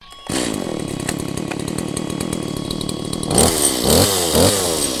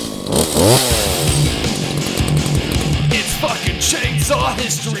It's all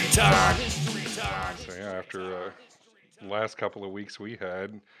history time. So yeah, after last couple of weeks we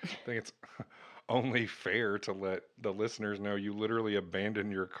had, I think it's only fair to let the listeners know you literally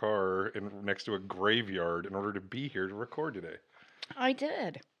abandoned your car next to a graveyard in order to be here to record today. I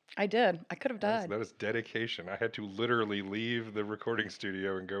did. I could have died. That is dedication. I had to literally leave the recording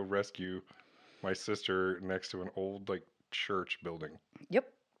studio and go rescue my sister next to an old church building. Yep.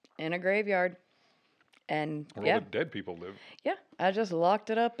 In a graveyard. And where all the dead people live. Yeah. I just locked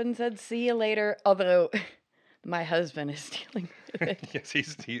it up and said, see you later. Although my husband is dealing with it. Yes,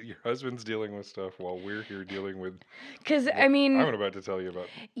 your husband's dealing with stuff while we're here dealing with. Because, I mean. I'm about to tell you about.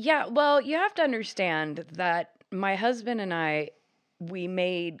 Yeah. Well, you have to understand that my husband and I, we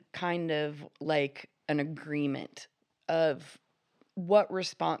made kind of like an agreement of what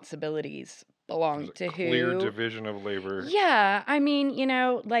responsibilities belong to who. Clear division of labor. Yeah. I mean,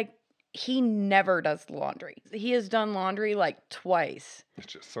 he never does the laundry. He has done laundry twice. It's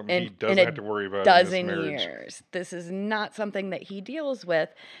just something he doesn't have to worry about in this marriage. Years. This is not something that he deals with.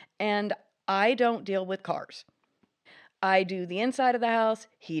 And I don't deal with cars. I do the inside of the house.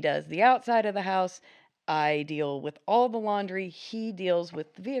 He does the outside of the house. I deal with all the laundry. He deals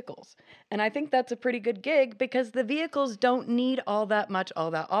with the vehicles. And I think that's a pretty good gig because the vehicles don't need all that much, all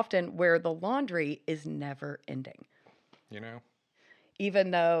that often, where the laundry is never ending.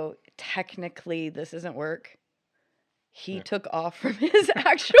 Even though technically this isn't work, he took off from his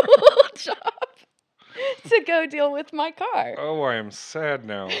actual job to go deal with my car. Oh, I am sad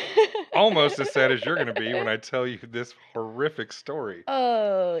now. Almost as sad as you're going to be when I tell you this horrific story.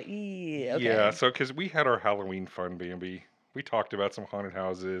 Oh, yeah. Okay. Yeah, so because we had our Halloween fun, B&B. We talked about some haunted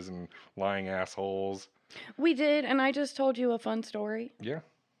houses and lying assholes. We did, and I just told you a fun story. Yeah.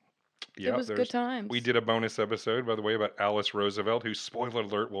 It was good times. We did a bonus episode, by the way, about Alice Roosevelt, who, spoiler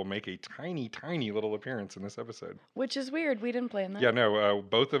alert, will make a tiny, tiny little appearance in this episode. Which is weird. We didn't plan that. Yeah, no.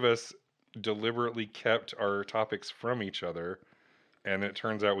 Both of us deliberately kept our topics from each other, and it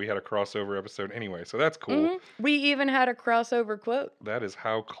turns out we had a crossover episode anyway, so that's cool. Mm-hmm. We even had a crossover quote. That is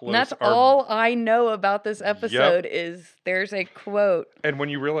how close. And that's all I know about this episode is there's a quote. And when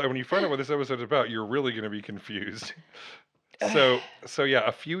you find out what this episode's about, you're really going to be confused. So yeah,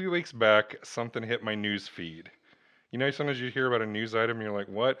 a few weeks back, something hit my news feed. Sometimes you hear about a news item and you're like,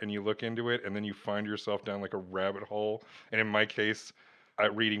 what? And you look into it and then you find yourself down like a rabbit hole. And in my case,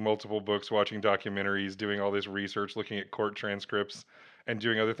 reading multiple books, watching documentaries, doing all this research, looking at court transcripts, and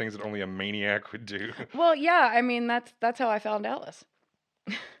doing other things that only a maniac would do. Well, yeah, I mean, that's how I found Alice.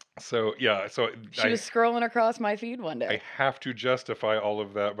 So, yeah. She was scrolling across my feed one day. I have to justify all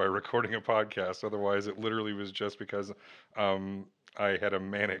of that by recording a podcast. Otherwise, it literally was just because I had a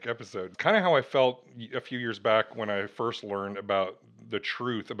manic episode. Kind of how I felt a few years back when I first learned about the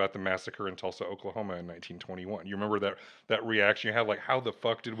truth about the massacre in Tulsa, Oklahoma in 1921. You remember that reaction you had? Like, how the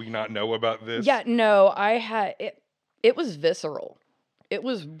fuck did we not know about this? Yeah, no, I had... It was visceral. It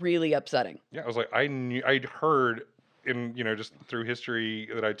was really upsetting. Yeah, I was like, I'd heard... in just through history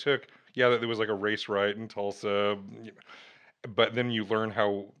that I took, that there was like a race riot in Tulsa, but then you learn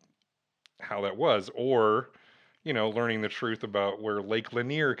how that was, or learning the truth about where Lake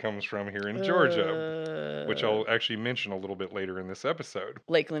Lanier comes from here in Georgia, which I'll actually mention a little bit later in this episode.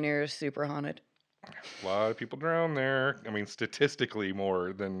 Lake Lanier is super haunted. A lot of people drown there. I mean, statistically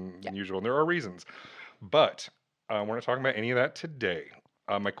more than usual, and there are reasons. But we're not talking about any of that today.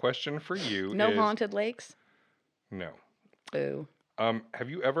 My question for you is... No haunted lakes? No. Boo. Have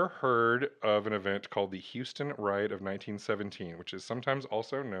you ever heard of an event called the Houston Riot of 1917, which is sometimes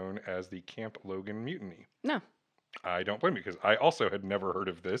also known as the Camp Logan Mutiny? No. I don't blame you, because I also had never heard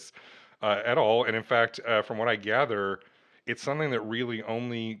of this at all. And in fact, from what I gather, it's something that really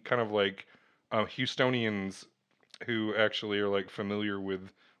only kind of like Houstonians who actually are familiar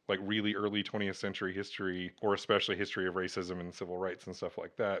with really early 20th century history, or especially history of racism and civil rights and stuff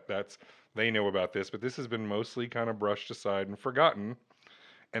like that, they know about this, but this has been mostly kind of brushed aside and forgotten.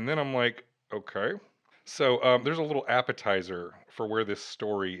 And then I'm like, okay. So there's a little appetizer for where this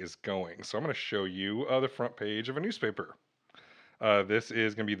story is going. So I'm going to show you the front page of a newspaper. This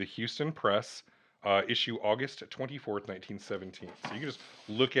is going to be the Houston Press, issue August 24th, 1917. So you can just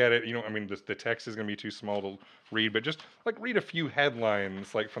look at it. The text is going to be too small to read, but just read a few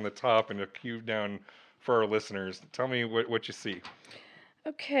headlines from the top and a few down for our listeners. Tell me what you see.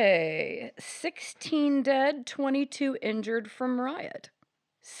 Okay. 16 dead, 22 injured from riot.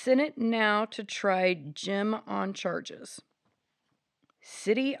 Senate now to try Jim on charges.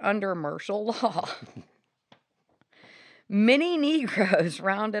 City under martial law. Many Negroes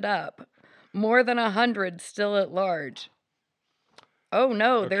rounded up. More than 100 still at large. Oh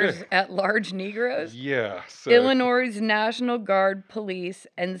no, Okay. there's at-large Negroes? Yeah. So Illinois' National Guard police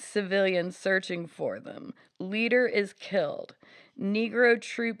and civilians searching for them. Leader is killed. Negro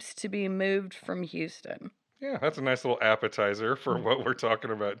troops to be moved from Houston. yeah, that's a nice little appetizer for what we're talking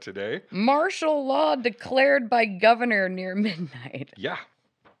about today. Martial law declared by governor near midnight. Yeah.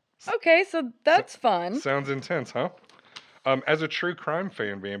 Okay, so So, that's fun. sounds intense, huh? As a true crime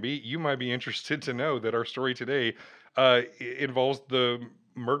fan, Bambi, you might be interested to know that our story today involves the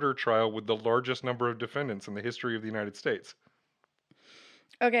murder trial with the largest number of defendants in the history of the United States.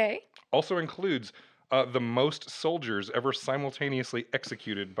 Okay. Also includes the most soldiers ever simultaneously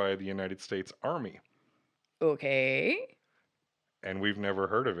executed by the United States Army, Okay. and we've never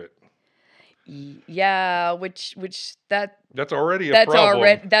heard of it. Yeah, which That's already a that's problem.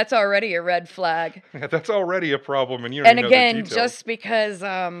 already a red flag. That's already a problem, and you don't And even know the again, details. just because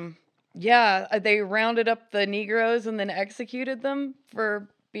yeah, they rounded up the Negroes and then executed them for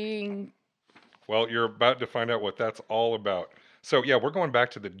being Well, you're about to find out what that's all about. So, yeah, we're going back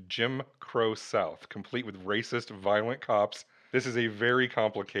to the Jim Crow South, complete with racist, violent cops. This is a very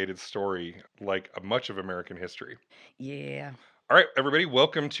complicated story, like much of American history. yeah. All right, everybody,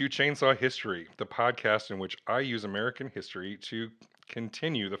 welcome to Chainsaw History, the podcast in which I use American history to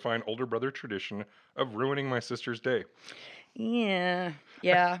continue the fine older brother tradition of ruining my sister's day. Yeah.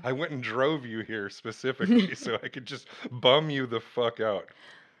 Yeah. I went and drove you here specifically so I could just bum you the fuck out.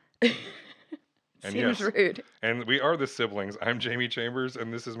 And Seems yes, rude. and we are the siblings. I'm Jamie Chambers,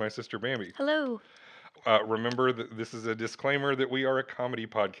 and this is my sister Bambi. Hello. Remember that this is a disclaimer that we are a comedy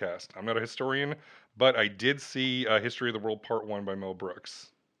podcast. I'm not a historian, but I did see History of the World Part 1 by Mel Brooks,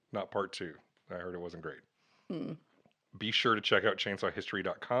 not Part 2. I heard it wasn't great. Hmm. Be sure to check out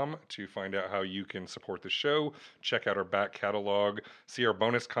chainsawhistory.com to find out how you can support the show, check out our back catalog, see our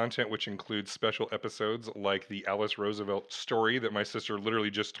bonus content, which includes special episodes like the Alice Roosevelt story that my sister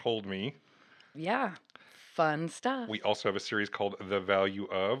literally just told me. Yeah. Fun stuff. We also have a series called The Value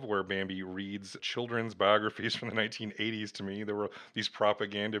of, where Bambi reads children's biographies from the 1980s to me. There were these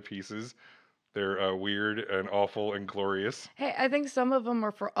propaganda pieces. They're weird and awful and glorious. Hey, I think some of them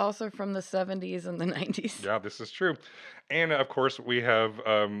were also from the 70s and the 90s. Yeah, this is true. And of course, we have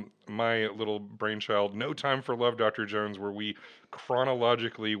my little brainchild, No Time for Love, Dr. Jones, where we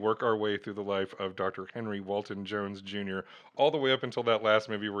chronologically work our way through the life of Dr. Henry Walton Jones Jr., all the way up until that last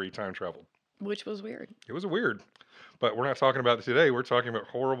movie where he time traveled. Which was weird. It was weird. But we're not talking about it today. We're talking about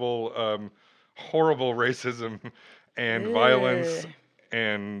horrible racism and violence Ugh.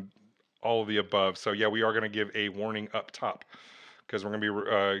 and all of the above. So yeah, we are going to give a warning up top because we're going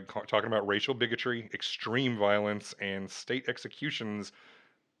to be talking about racial bigotry, extreme violence, and state executions.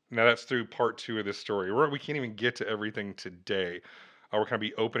 Now that's through part 2 of this story. We can't even get to everything today. We're going to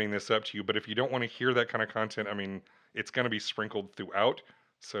be opening this up to you. But if you don't want to hear that kind of content, I mean, it's going to be sprinkled throughout.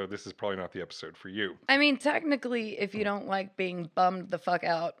 So this is probably not the episode for you. I mean, technically, if you don't like being bummed the fuck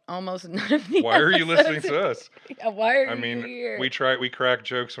out, almost none of the Why are you listening episodes- to us? Yeah, why are I you mean, here? we crack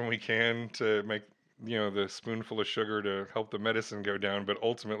jokes when we can to make, the spoonful of sugar to help the medicine go down, but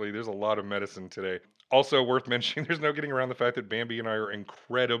ultimately there's a lot of medicine today. Also worth mentioning, there's no getting around the fact that Bambi and I are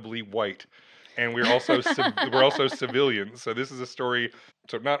incredibly white, and we're also we're also civilians. So this is a story.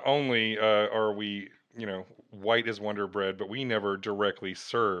 So not only are we, white as Wonder Bread, but we never directly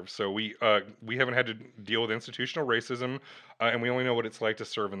serve. So we haven't had to deal with institutional racism, and we only know what it's like to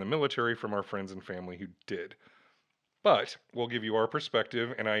serve in the military from our friends and family who did. But we'll give you our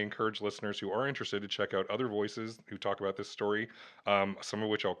perspective, and I encourage listeners who are interested to check out other voices who talk about this story, some of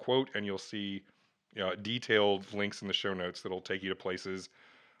which I'll quote, and you'll see detailed links in the show notes that'll take you to places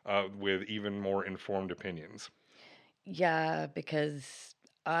with even more informed opinions. Yeah, because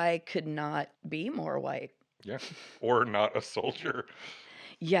I could not be more white. Yeah, or not a soldier.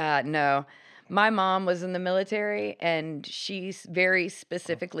 Yeah, no. My mom was in the military, and she very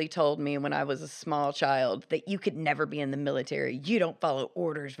specifically told me when I was a small child that you could never be in the military. You don't follow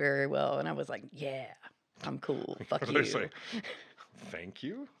orders very well. And I was like, yeah, I'm cool. Fuck What you. did I say? Thank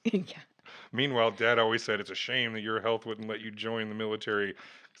you. Yeah. Meanwhile, Dad always said it's a shame that your health wouldn't let you join the military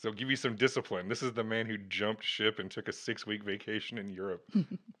because they'll give you some discipline. This is the man who jumped ship and took a 6-week vacation in Europe.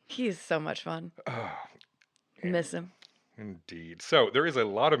 He's so much fun. Ah, Miss him. indeed. So there is a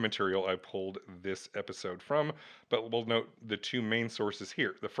lot of material I pulled this episode from, but we'll note the two main sources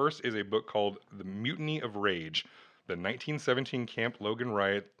here. The first is a book called The Mutiny of Rage, the 1917 Camp Logan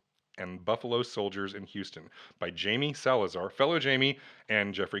Riot and Buffalo Soldiers in Houston by Jamie Salazar, fellow Jamie,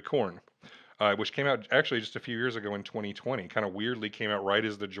 and Jeffrey Korn. Which came out actually just a few years ago in 2020. Kind of weirdly came out right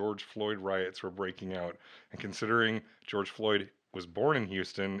as the George Floyd riots were breaking out. And considering George Floyd was born in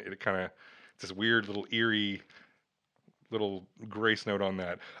Houston, it's this weird little eerie little grace note on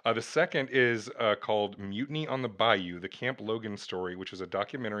that. The second is called Mutiny on the Bayou, the Camp Logan story, which is a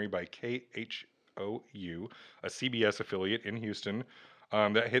documentary by KHOU, a CBS affiliate in Houston,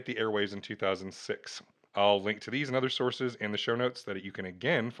 that hit the airwaves in 2006. I'll link to these and other sources in the show notes that you can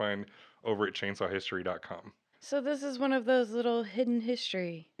again find over at chainsawhistory.com. So this is one of those little hidden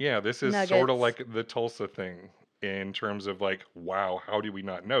history Yeah, this is sort of nuggets. like the Tulsa thing in terms of like, wow, how do we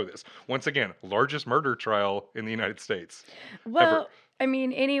not know this? Once again, largest murder trial in the United States ever. Well, I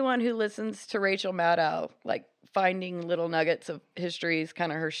mean, anyone who listens to Rachel Maddow, like finding little nuggets of history is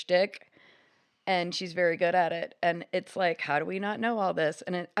kind of her shtick, and she's very good at it. And it's like, how do we not know all this?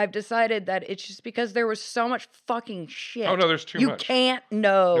 And I've decided that it's just because there was so much fucking Oh shit. no, there's too You much. can't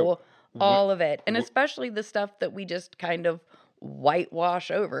No, know wh- all of it, and wh- especially the stuff that we just kind of whitewash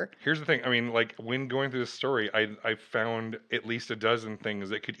over. here's the thing. I mean, like when going through this story, I found at least a dozen things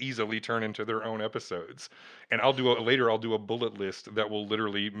that could easily turn into their own episodes, and I'll do a bullet list that will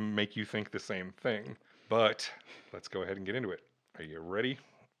literally make you think the same thing. But let's go ahead and get into it. Are you ready?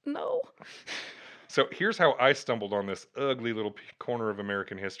 No. So here's how I stumbled on this ugly little corner of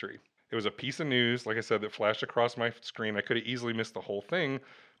American history. It was a piece of news, like I said, that flashed across my screen. I could have easily missed the whole thing,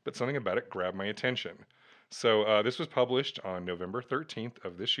 but something about it grabbed my attention. So this was published on November 13th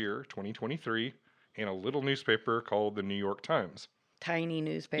of this year, 2023, in a little newspaper called the New York Times. Tiny Yeah,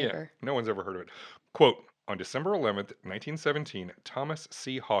 newspaper. no one's ever heard of it. Quote, on December 11th, 1917, Thomas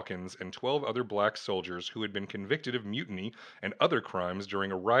C. Hawkins and 12 other black soldiers who had been convicted of mutiny and other crimes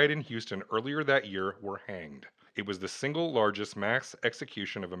during a riot in Houston earlier that year were hanged. It was the single largest mass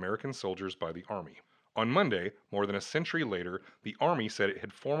execution of American soldiers by the Army. On Monday, more than a century later, the Army said it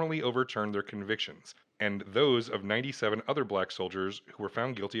had formally overturned their convictions and those of 97 other black soldiers who were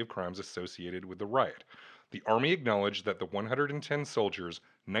found guilty of crimes associated with the riot. The Army acknowledged that the 110 soldiers,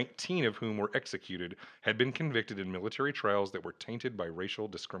 19 of whom were executed, had been convicted in military trials that were tainted by racial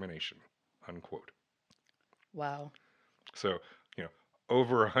discrimination. Unquote. Wow. So, you know,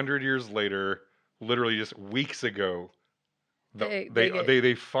 over 100 years later, literally just weeks ago, They get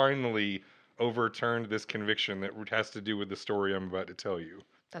they finally overturned this conviction that has to do with the story I'm about to tell you.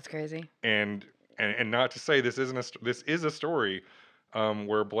 that's crazy. And and not to say this is a story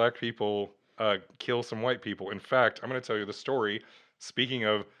where black people kill some white people. In fact, I'm going to tell you the story. Speaking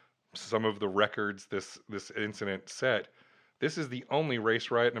of some of the records this incident set, this is the only race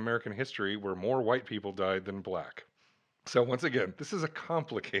riot in American history where more white people died than black. So once again, this is a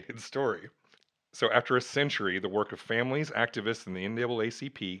complicated story. So after a century, the work of families, activists, and the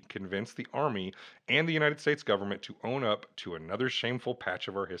NAACP convinced the Army and the United States government to own up to another shameful patch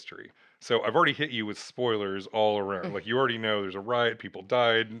of our history. So I've already hit you with spoilers all around. Like you already know there's a riot, people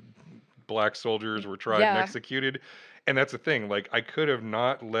died, black soldiers were tried and Yeah, executed. And that's the thing. Like I could have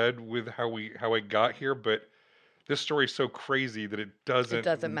not led with how I got here, but this story is so crazy that it it doesn't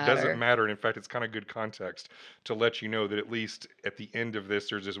doesn't matter. matter. And in fact, it's kind of good context to let you know that at least at the end of this,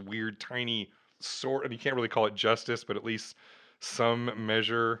 there's this weird tiny sort, and you can't really call it justice, but at least some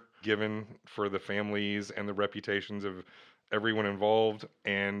measure given for the families and the reputations of everyone involved,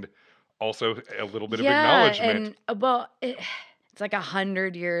 and also a little bit of Yeah, acknowledgement. and it's like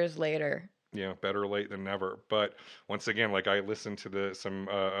 100 years later. Better late than never. But once again, like I listened to the some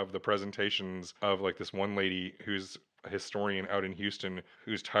of the presentations of like this one lady who's a historian out in Houston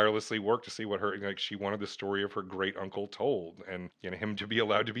who's tirelessly worked to see what her like she wanted the story of her great uncle told, and him to be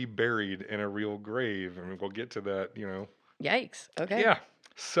allowed to be buried in a real grave, and we'll get to that. Yikes. Okay. Yeah.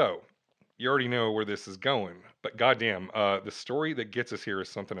 So you already know where this is going, but goddamn, the story that gets us here is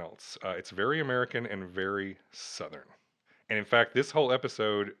something else. It's very American and very Southern. And in fact, this whole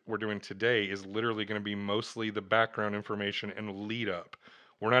episode we're doing today is literally going to be mostly the background information and lead up.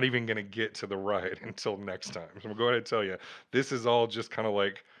 We're not even going to get to the riot until next time. So I'm going to go ahead and tell you this is all just kind of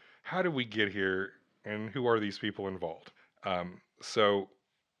like, how did we get here and who are these people involved? So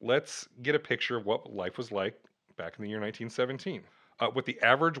let's get a picture of what life was like back in the year 1917. What the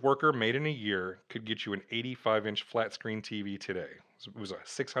average worker made in a year could get you an 85-inch flat screen TV today. It was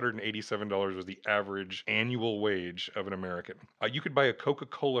 $687 was the average annual wage of an American. You could buy a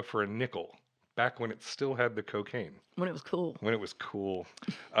Coca-Cola for a nickel back when it still had the cocaine. When it was cool. When it was cool.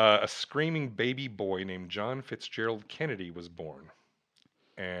 A screaming baby boy named John Fitzgerald Kennedy was born,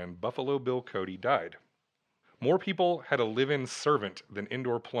 and Buffalo Bill Cody died. More people had a live-in servant than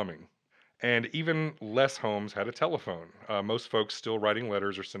indoor plumbing. And even less homes had a telephone. Most folks still writing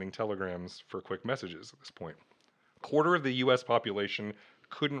letters or sending telegrams for quick messages at this point. A quarter of the US population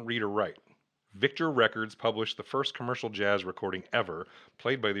couldn't read or write. Victor Records published the first commercial jazz recording ever,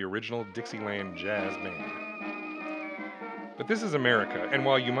 played by the original Dixieland Jazz Band. But this is America, and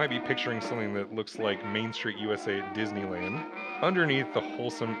while you might be picturing something that looks like Main Street USA at Disneyland, underneath the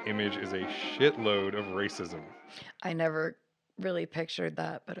wholesome image is a shitload of racism. I never really pictured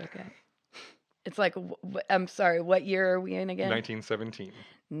that, but okay. It's like, I'm sorry, what year are we in again? 1917.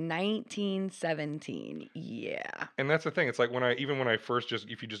 1917. Yeah. And that's the thing. It's like when I first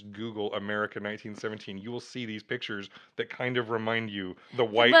if you just Google America 1917, you will see these pictures that kind of remind you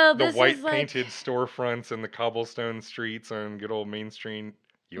Well, the this is white like, painted storefronts and the cobblestone streets on good old Main Street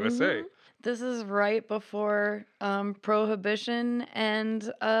USA. this is right before Prohibition and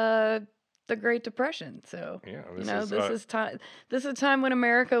the Great Depression. So, Yeah, this is time. This is a time when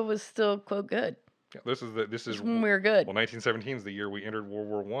America was still quote good. yeah, this is When we were good. well, 1917 is the year we entered World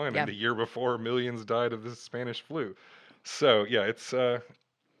War One, Yeah. and the year before millions died of the Spanish flu. So yeah, it's a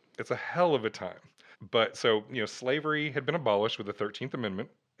hell of a time. But so, slavery had been abolished with the 13th Amendment.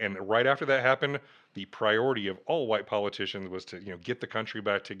 And right after that happened, the priority of all white politicians was to, get the country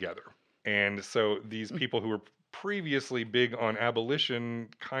back together. And so these people who were previously big on abolition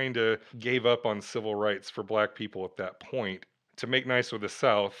kind of gave up on civil rights for black people at that point. To make nice with the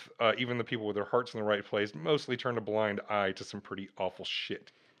South, even the people with their hearts in the right place mostly turned a blind eye to some pretty awful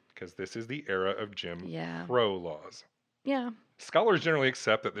shit. Because this is the era of Jim Crow laws. Yeah. Scholars generally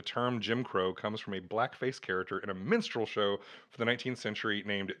accept that the term Jim Crow comes from a blackface character in a minstrel show for the 19th century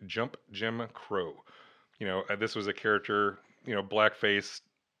named Jump Jim Crow. This was a character, blackface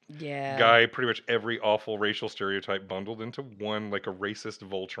guy, pretty much every awful racial stereotype bundled into one, like a racist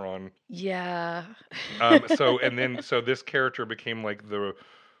Voltron. Yeah. So this character became like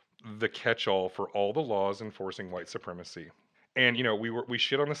the catch-all for all the laws enforcing white supremacy. And we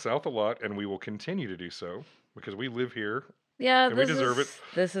shit on the South a lot, and we will continue to do so because we live here. Yeah, and we deserve it.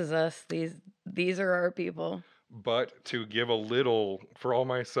 This is us. These are our people. But to give a little for all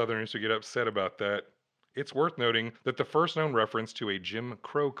my Southerners who get upset about that, it's worth noting that the first known reference to a Jim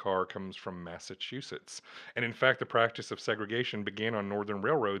Crow car comes from Massachusetts. And in fact, the practice of segregation began on northern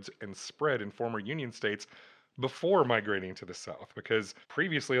railroads and spread in former Union states before migrating to the South. Because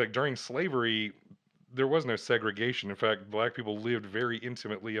previously, like during slavery, there was no segregation. In fact, black people lived very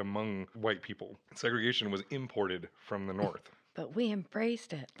intimately among white people. Segregation was imported from the North. But we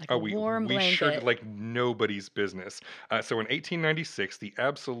embraced it like a warm blanket. We sure did, like nobody's business. So in 1896, the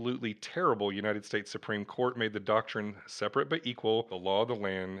absolutely terrible United States Supreme Court made the doctrine separate but equal the law of the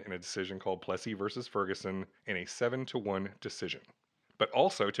land in a decision called Plessy versus Ferguson in a 7-1 decision. But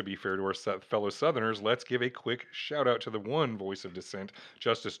also, to be fair to our fellow Southerners, let's give a quick shout out to the one voice of dissent,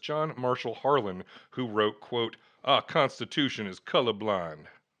 Justice John Marshall Harlan, who wrote, quote, "Our Constitution is colorblind,"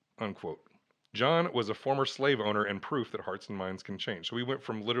 unquote. John was a former slave owner and proof that hearts and minds can change. So we went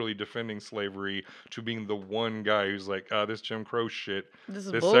from literally defending slavery to being the one guy who's like, this Jim Crow shit,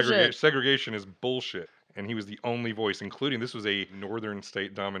 this bullshit. Segregation is bullshit. And he was the only voice, including this was a northern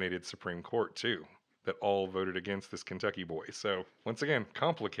state dominated Supreme Court too, that all voted against this Kentucky boy. So once again,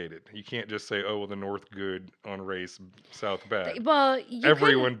 complicated. You can't just say, oh, well, the North good on race, South bad. Well,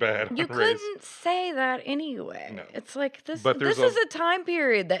 everyone bad on race. You couldn't say that anyway. No. It's like this is a time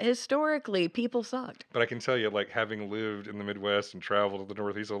period that historically people sucked. But I can tell you, like having lived in the Midwest and traveled to the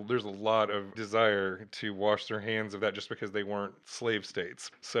Northeast, there's a lot of desire to wash their hands of that just because they weren't slave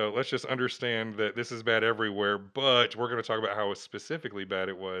states. So let's just understand that this is bad everywhere, but we're going to talk about how specifically bad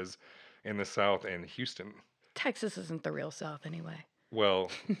it was in the South and Houston. Texas isn't the real South anyway. Well,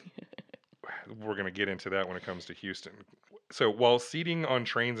 we're going to get into that when it comes to Houston. So while seating on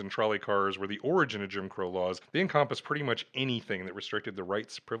trains and trolley cars were the origin of Jim Crow laws, they encompassed pretty much anything that restricted the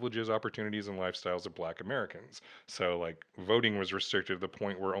rights, privileges, opportunities, and lifestyles of black Americans. So like voting was restricted to the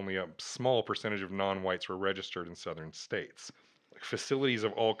point where only a small percentage of non-whites were registered in southern states. Facilities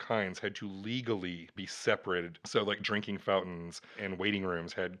of all kinds had to legally be separated. So like drinking fountains and waiting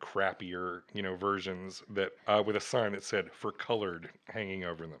rooms had crappier, versions that with a sign that said "for colored" hanging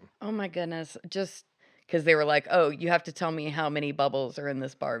over them. Oh my goodness. Just because they were like, oh, you have to tell me how many bubbles are in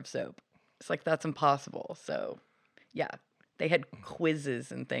this bar of soap. It's like, that's impossible. So yeah, they had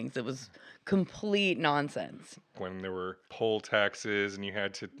quizzes and things. It was complete nonsense. When there were poll taxes and you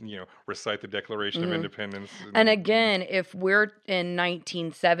had to, recite the Declaration of Independence. And again, if we're in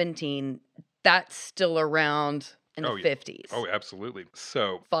 1917, that's still around in the 50s. Oh, absolutely.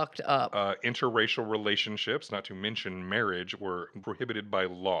 So fucked up. Interracial relationships, not to mention marriage, were prohibited by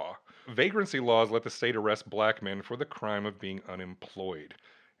law. Vagrancy laws let the state arrest black men for the crime of being unemployed.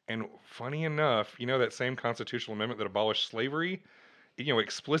 And funny enough, that same constitutional amendment that abolished slavery,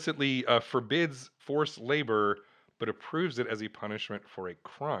 explicitly forbids forced labor, but approves it as a punishment for a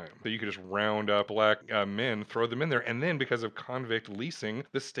crime. So you could just round up black men, throw them in there, and then because of convict leasing,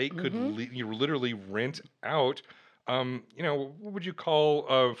 the state could literally rent out What would you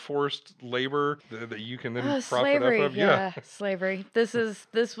call forced labor that you can then profit off Slavery. of? Yeah. Yeah, slavery. This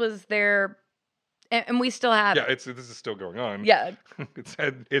was their, and we still have Yeah, it. this is still going on. Yeah.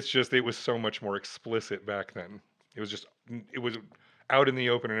 It's just it was so much more explicit back then. It was out in the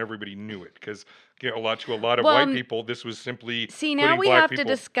open and everybody knew it because to a lot of white Well, people this was simply see, now putting we black have to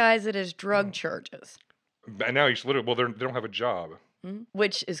people. disguise it as drug charges, And now you should literally they don't have a job.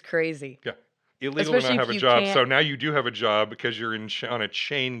 which is crazy, Yeah. Illegal to not especially if have a you job. can't. So now you do have a job because you're on a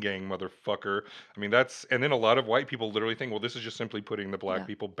chain gang, motherfucker. I mean, and then a lot of white people literally think, well, this is just simply putting the black Yeah.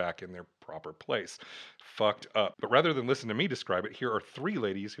 people back in their proper place. Fucked up. But rather than listen to me describe it, here are three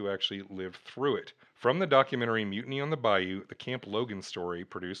ladies who actually lived through it. From the documentary Mutiny on the Bayou, the Camp Logan story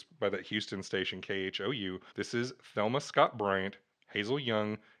produced by that Houston station KHOU, this is Thelma Scott Bryant, Hazel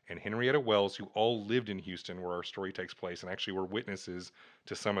Young, and Henrietta Wells, who all lived in Houston where our story takes place and actually were witnesses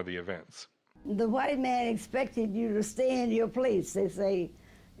to some of the events. The white man expected you to stay in your place, they say,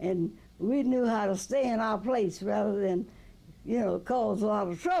 and we knew how to stay in our place rather than, cause a lot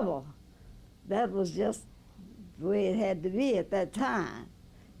of trouble. That was just the way it had to be at that time.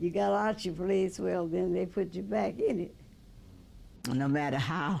 You got out your place, well, then they put you back in it. No matter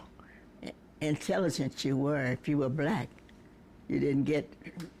how intelligent you were, if you were black, you didn't get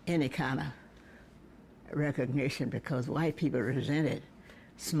any kind of recognition because white people resented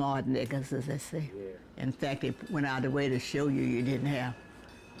smart niggas, as they say. Yeah. In fact, they went out of the way to show you didn't have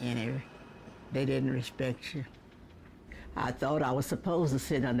any. They didn't respect you. I thought I was supposed to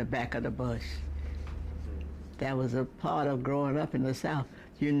sit on the back of the bus. That was a part of growing up in the South.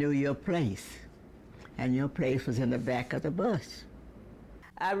 You knew your place, and your place was in the back of the bus.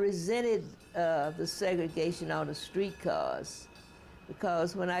 I resented the segregation on the streetcars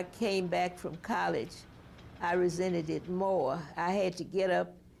because when I came back from college, I resented it more. I had to get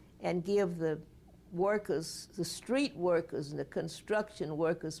up and give the workers, the street workers and the construction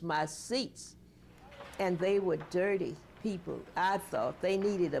workers, my seats. And they were dirty people. I thought they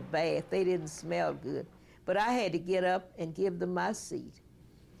needed a bath. They didn't smell good. But I had to get up and give them my seat.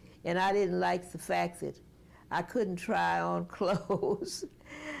 And I didn't like the fact that I couldn't try on clothes.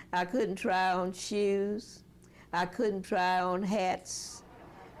 I couldn't try on shoes. I couldn't try on hats.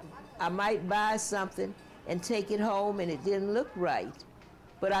 I might buy something and take it home and it didn't look right.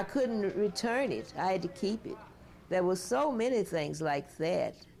 But I couldn't return it. I had to keep it. There were so many things like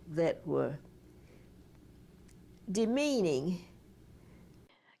that that were demeaning.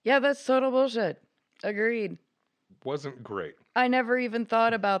 Yeah, that's total bullshit. Agreed. Wasn't great. I never even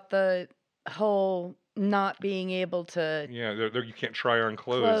thought about the whole not being able to. Yeah, you can't try on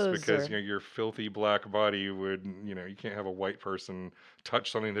clothes because your filthy black body would, you can't have a white person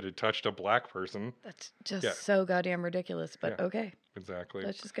touch something that had touched a black person. That's just so goddamn ridiculous, but Yeah, okay. exactly.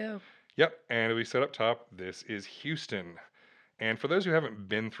 Let's just go. Yep, and we set up top, this is Houston. And for those who haven't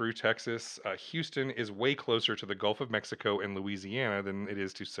been through Texas, Houston is way closer to the Gulf of Mexico and Louisiana than it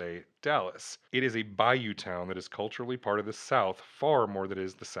is to, say, Dallas. It is a bayou town that is culturally part of the South far more than it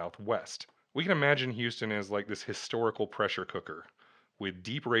is the Southwest. We can imagine Houston as like this historical pressure cooker, with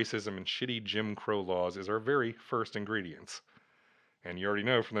deep racism and shitty Jim Crow laws as our very first ingredients. And you already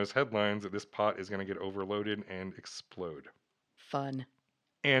know from those headlines that this pot is going to get overloaded and explode. Fun.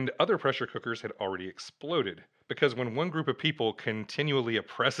 And other pressure cookers had already exploded. Because when one group of people continually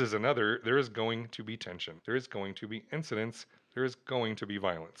oppresses another, there is going to be tension. There is going to be incidents. There is going to be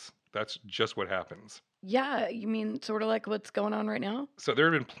violence. That's just what happens. Yeah, you mean sort of like what's going on right now? So there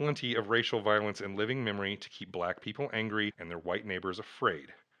have been plenty of racial violence in living memory to keep black people angry and their white neighbors afraid.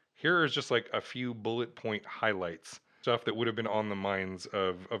 Here is just like a few bullet point highlights. Stuff that would have been on the minds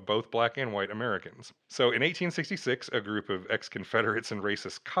of both black and white Americans. So in 1866, a group of ex-Confederates and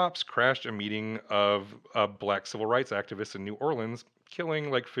racist cops crashed a meeting of black civil rights activists in New Orleans, killing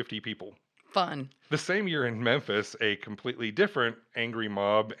like 50 people. Fun. The same year in Memphis, a completely different angry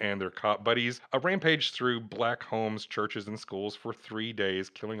mob and their cop buddies rampaged through black homes, churches, and schools for 3 days,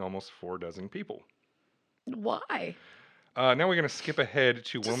 killing almost 4 dozen people. Why? Now we're going to skip ahead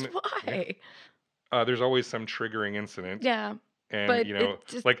to Just why? There's always some triggering incident. Yeah. And but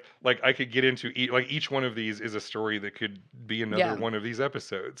just... like I could get into each one of these is a story that could be another one of these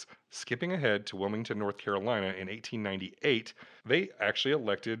episodes. Skipping ahead to Wilmington, North Carolina in 1898, they actually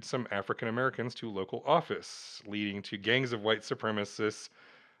elected some African Americans to local office, leading to gangs of white supremacists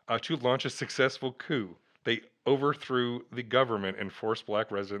to launch a successful coup. They overthrew the government and forced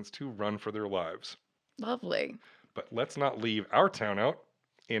black residents to run for their lives. Lovely. But let's not leave our town out.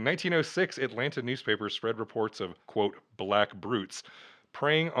 In 1906, Atlanta newspapers spread reports of, quote, black brutes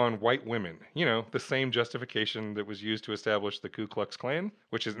preying on white women. You know, the same justification that was used to establish the Ku Klux Klan,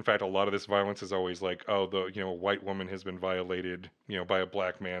 which is, in fact, a lot of this violence is always like, oh, a white woman has been violated, by a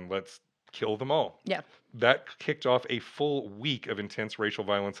black man. Let's kill them all. Yeah. That kicked off a full week of intense racial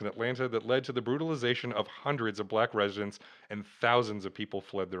violence in Atlanta that led to the brutalization of hundreds of black residents, and thousands of people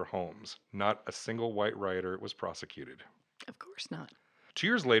fled their homes. Not a single white rioter was prosecuted. Of course not. 2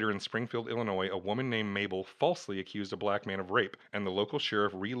 years later in Springfield, Illinois, a woman named Mabel falsely accused a black man of rape, and the local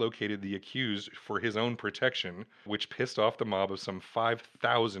sheriff relocated the accused for his own protection, which pissed off the mob of some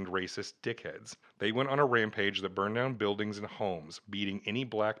 5,000 racist dickheads. They went on a rampage that burned down buildings and homes, beating any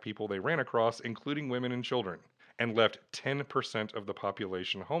black people they ran across, including women and children, and left 10% of the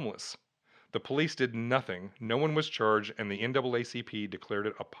population homeless. The police did nothing, no one was charged, and the NAACP declared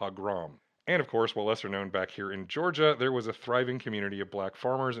it a pogrom. And of course, while lesser known back here in Georgia, there was a thriving community of black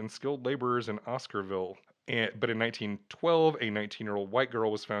farmers and skilled laborers in Oscarville. But in 1912, a 19-year-old white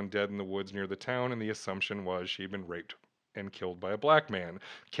girl was found dead in the woods near the town, and the assumption was she'd been raped and killed by a black man,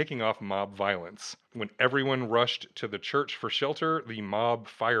 kicking off mob violence. When everyone rushed to the church for shelter, the mob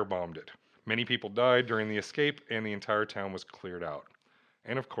firebombed it. Many people died during the escape, and the entire town was cleared out.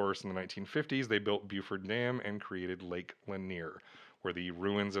 And of course, in the 1950s, they built Buford Dam and created Lake Lanier, where the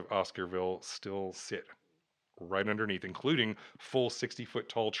ruins of Oscarville still sit, right underneath, including full 60-foot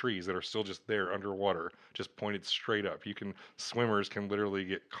tall trees that are still just there underwater, just pointed straight up. Swimmers can literally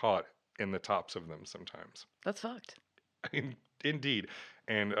get caught in the tops of them sometimes. That's fucked. Indeed.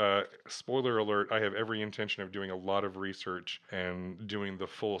 And spoiler alert, I have every intention of doing a lot of research and doing the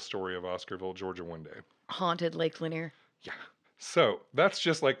full story of Oscarville, Georgia one day. Haunted Lake Lanier. Yeah. So that's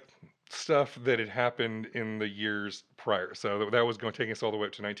just like stuff that had happened in the years prior. So that was going to take us all the way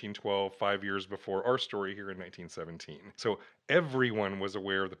up to 1912, 5 years before our story here in 1917. So everyone was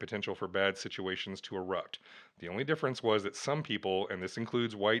aware of the potential for bad situations to erupt. The only difference was that some people, and this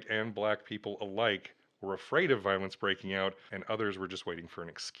includes white and black people alike, were afraid of violence breaking out, and others were just waiting for an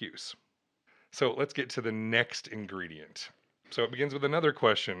excuse. So let's get to the next ingredient. So it begins with another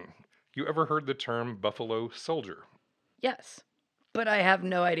question. You ever heard the term buffalo soldier? Yes. But I have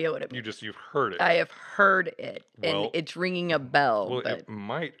no idea what it means. You've heard it. I have heard it, and it's ringing a bell. Well, but... it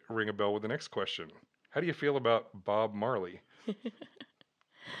might ring a bell with the next question. How do you feel about Bob Marley?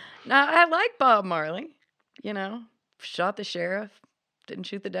 Now, I like Bob Marley. Shot the sheriff, didn't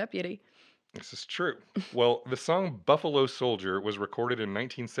shoot the deputy. This is true. Well, the song Buffalo Soldier was recorded in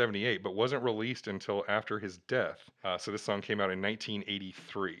 1978, but wasn't released until after his death. So this song came out in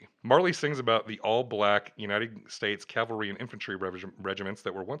 1983. Marley sings about the all-black United States cavalry and infantry regiments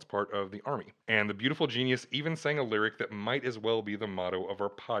that were once part of the Army. And the beautiful genius even sang a lyric that might as well be the motto of our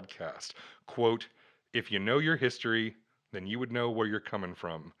podcast. Quote, "If you know your history, then you would know where you're coming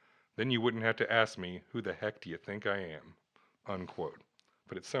from. Then you wouldn't have to ask me, who the heck do you think I am?" Unquote.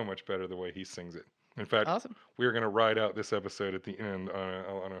 But it's so much better the way he sings it. In fact, awesome. We're going to ride out this episode at the end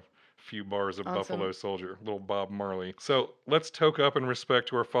on a few bars of Buffalo Soldier, little Bob Marley. So let's toke up in respect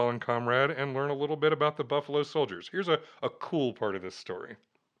to our fallen comrade and learn a little bit about the Buffalo Soldiers. Here's a cool part of this story.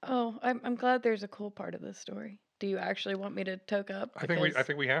 Oh, I'm glad there's a cool part of this story. Do you actually want me to toke up? I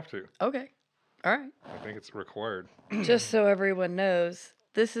think we have to. Okay. All right. I think it's required. Just so everyone knows,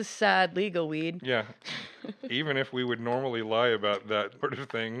 this is sad legal weed. Yeah. Even if we would normally lie about that sort of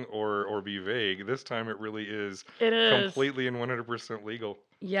thing or be vague, this time it really is. It is. Completely and 100% legal.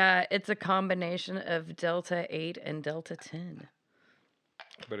 Yeah, it's a combination of Delta 8 and Delta 10.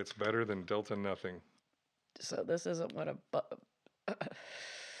 But it's better than Delta nothing. So this isn't one of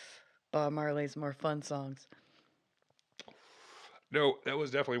Bob Marley's more fun songs. No, that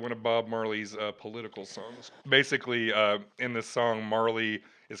was definitely one of Bob Marley's political songs. Basically, in this song, Marley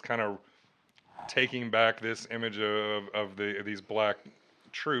is kind of taking back this image of these black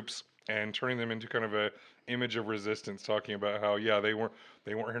troops and turning them into kind of a image of resistance, talking about how they weren't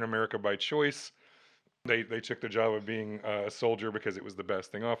here in America by choice. They took the job of being a soldier because it was the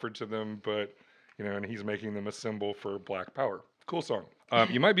best thing offered to them, but and he's making them a symbol for black power. Cool song.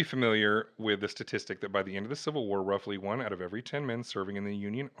 You might be familiar with the statistic that by the end of the Civil War, roughly 1 out of every 10 men serving in the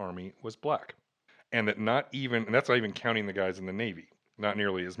Union Army was black. And that's not even counting the guys in the Navy, not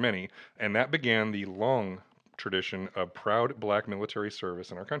nearly as many. And that began the long tradition of proud black military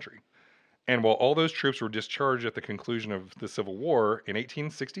service in our country. And while all those troops were discharged at the conclusion of the Civil War, in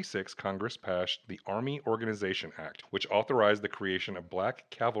 1866, Congress passed the Army Organization Act, which authorized the creation of black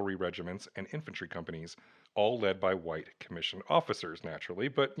cavalry regiments and infantry companies, all led by white commissioned officers, naturally,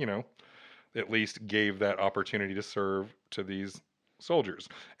 but, at least gave that opportunity to serve to these soldiers.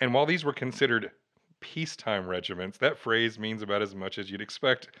 And while these were considered peacetime regiments. That phrase means about as much as you'd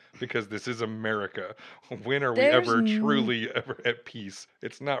expect because this is America. When are we There's ever n- truly ever at peace?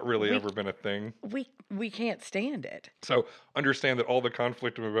 It's not really We- ever been a thing. We can't stand it. So understand that all the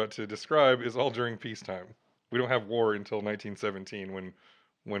conflict I'm about to describe is all during peacetime. We don't have war until 1917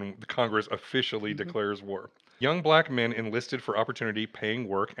 when the Congress officially declares war. Young black men enlisted for opportunity, paying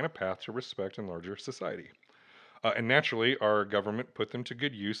work, and a path to respect in larger society. And naturally, our government put them to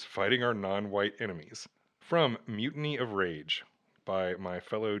good use fighting our non white enemies. From Mutiny of Rage by my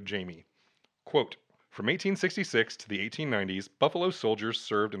fellow Jamie. Quote, from 1866 to the 1890s, Buffalo soldiers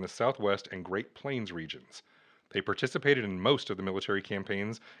served in the Southwest and Great Plains regions. They participated in most of the military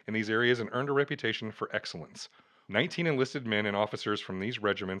campaigns in these areas and earned a reputation for excellence. 19 enlisted men and officers from these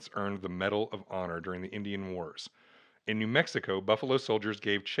regiments earned the Medal of Honor during the Indian Wars. In New Mexico, Buffalo soldiers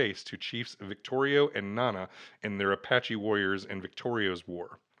gave chase to Chiefs Victorio and Nana and their Apache warriors in Victorio's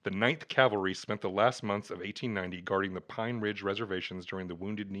War. The 9th Cavalry spent the last months of 1890 guarding the Pine Ridge reservations during the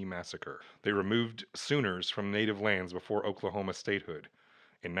Wounded Knee Massacre. They removed Sooners from native lands before Oklahoma statehood.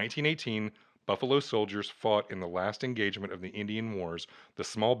 In 1918, Buffalo soldiers fought in the last engagement of the Indian Wars, the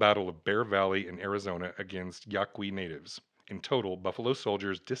small battle of Bear Valley in Arizona against Yaqui natives. In total, Buffalo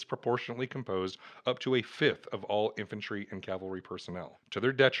soldiers disproportionately composed up to a fifth of all infantry and cavalry personnel. To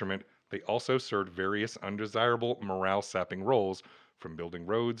their detriment, they also served various undesirable morale sapping roles, from building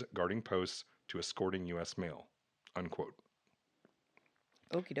roads, guarding posts, to escorting U.S. mail. Unquote.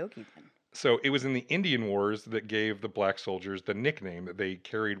 Okie dokie then. So it was in the Indian Wars that gave the black soldiers the nickname that they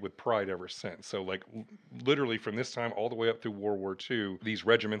carried with pride ever since. So like literally from this time all the way up through World War II, these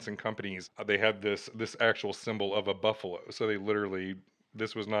regiments and companies, they had this actual symbol of a buffalo. So they literally,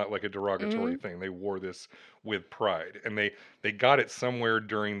 this was not like a derogatory thing. They wore this with pride. And they got it somewhere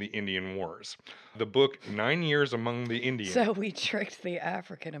during the Indian Wars. The book 9 Years Among the Indians. So we tricked the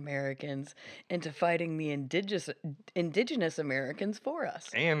African Americans into fighting the indigenous Americans for us.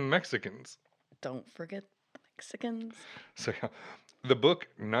 And Mexicans. Don't forget the Mexicans. So the book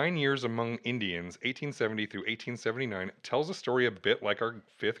 9 Years Among Indians, 1870 through 1879, tells a story a bit like our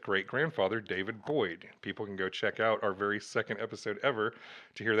fifth great-grandfather, David Boyd. People can go check out our very second episode ever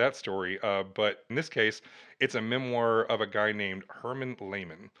to hear that story. But in this case, it's a memoir of a guy named Herman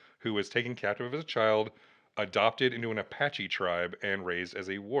Lehman, who was taken captive as a child, adopted into an Apache tribe, and raised as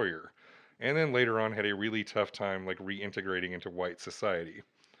a warrior. And then later on had a really tough time like reintegrating into white society.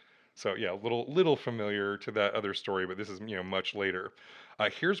 So yeah, little familiar to that other story, but this is much later.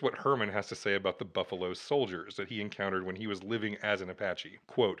 Here's what Herman has to say about the Buffalo soldiers that he encountered when he was living as an Apache.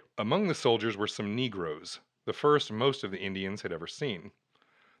 Quote, among the soldiers were some Negroes, the first most of the Indians had ever seen.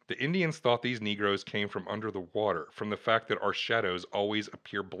 The Indians thought these Negroes came from under the water, from the fact that our shadows always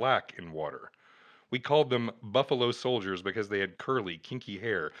appear black in water. We called them buffalo soldiers because they had curly, kinky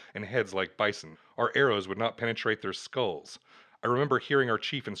hair and heads like bison. Our arrows would not penetrate their skulls. I remember hearing our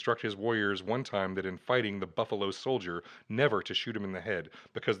chief instruct his warriors one time that in fighting the buffalo soldier, never to shoot him in the head,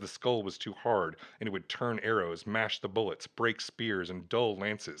 because the skull was too hard, and it would turn arrows, mash the bullets, break spears, and dull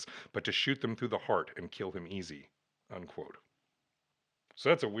lances, but to shoot them through the heart and kill him easy. Unquote. So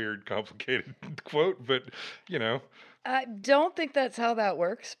that's a weird, complicated quote, but, I don't think that's how that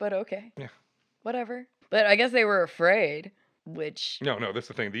works, but okay. Yeah. Whatever. But I guess they were afraid, which... No, that's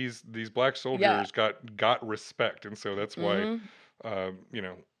the thing. These black soldiers got respect, and so that's why,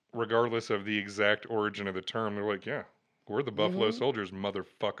 regardless of the exact origin of the term, they're like, yeah, we're the Buffalo Soldiers,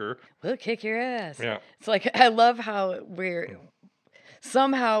 motherfucker. We'll kick your ass. Yeah. It's like, I love how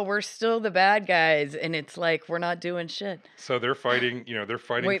somehow we're still the bad guys, and it's like we're not doing shit. So they're fighting,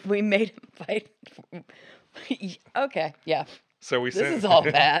 Wait, we made him fight. Okay, yeah. So This is all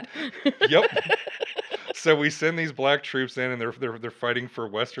bad. Yep. So we send these black troops in, and they're fighting for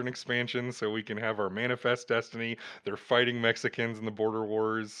Western expansion, so we can have our manifest destiny. They're fighting Mexicans in the border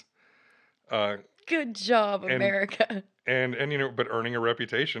wars. Good job, America. And but earning a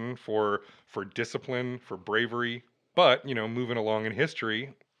reputation for discipline, for bravery. But moving along in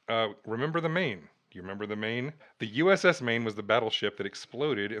history, remember the Maine. Do you remember the Maine? The USS Maine was the battleship that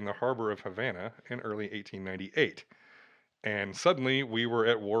exploded in the harbor of Havana in early 1898. And suddenly we were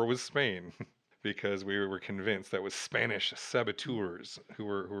at war with Spain because we were convinced that was Spanish saboteurs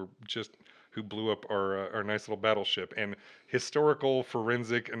who blew up our nice little battleship. And historical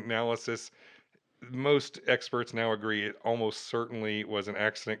forensic analysis, most experts now agree it almost certainly was an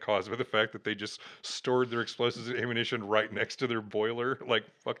accident caused by the fact that they just stored their explosives and ammunition right next to their boiler like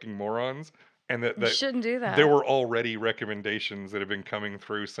fucking morons. And that You shouldn't do that. there were already recommendations that have been coming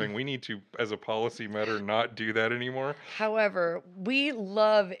through saying we need to, as a policy matter, not do that anymore. However, we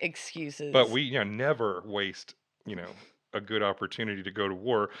love excuses. But we never waste, a good opportunity to go to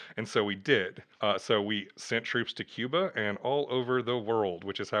war, and so we did. So we sent troops to Cuba and all over the world,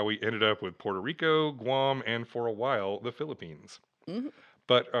 which is how we ended up with Puerto Rico, Guam, and for a while, the Philippines. Mhm.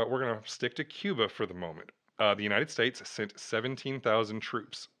 But we're going to stick to Cuba for the moment. The United States sent 17,000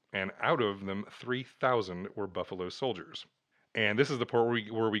 troops, and out of them, 3,000 were Buffalo Soldiers. And this is the part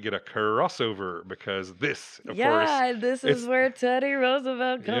where we get a crossover because this, of course, Yeah, this it's is where Teddy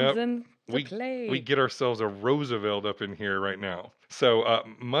Roosevelt comes yep. into We play. get ourselves a Roosevelt up in here right now. So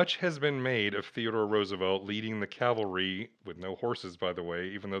much has been made of Theodore Roosevelt leading the cavalry, with no horses, by the way,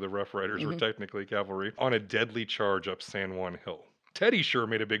 even though the Rough Riders were technically cavalry, on a deadly charge up San Juan Hill. Teddy sure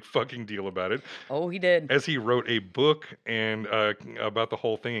made a big fucking deal about it, Oh, he did. as he wrote a book and about the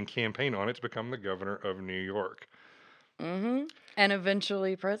whole thing and campaigned on it to become the governor of New York. And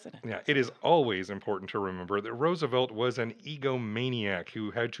eventually president. Yeah, it is always important to remember that Roosevelt was an egomaniac who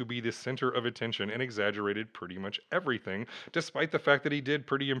had to be the center of attention and exaggerated pretty much everything, despite the fact that he did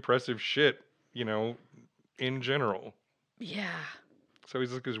pretty impressive shit, in general. Yeah. So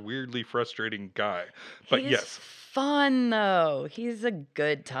he's like this weirdly frustrating guy. But He's yes. fun though. He's a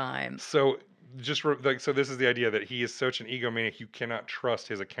good time. So so this is the idea that he is such an egomaniac you cannot trust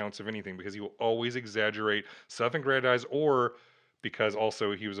his accounts of anything because he will always exaggerate, self-aggrandize, or because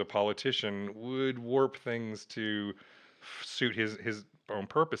also he was a politician, would warp things to suit his own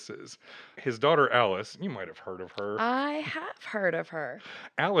purposes. His daughter Alice, you might have heard of her. I have heard of her.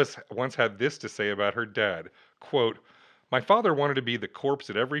 Alice once had this to say about her dad, quote, "My father wanted to be the corpse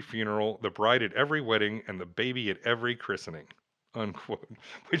at every funeral, the bride at every wedding, and the baby at every christening." Unquote.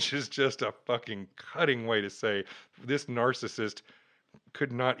 Which is just a fucking cutting way to say this narcissist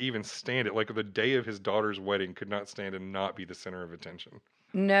could not even stand it. Like the day of his daughter's wedding, could not stand to not be the center of attention.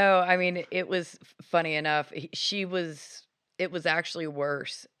 No, I mean, it was funny enough. It was actually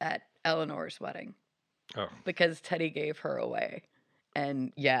worse at Eleanor's wedding. Oh. Because Teddy gave her away.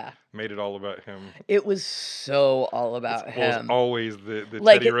 And yeah. Made it all about him. It was so all about him. It was always the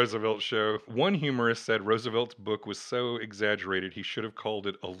Like Teddy Roosevelt show. One humorist said Roosevelt's book was so exaggerated he should have called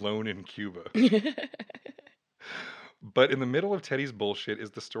it Alone in Cuba. But in the middle of Teddy's bullshit is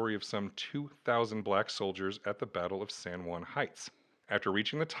the story of some 2,000 black soldiers at the Battle of San Juan Heights. After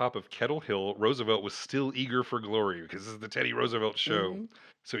reaching the top of Kettle Hill, Roosevelt was still eager for glory because this is the Teddy Roosevelt show.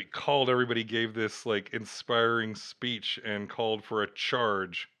 So he called everybody, gave this like inspiring speech and called for a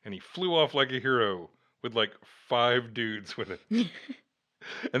charge. And he flew off like a hero with like 5 dudes with it.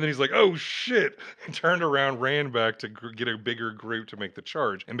 And then he's like, oh shit, and turned around, ran back to get a bigger group to make the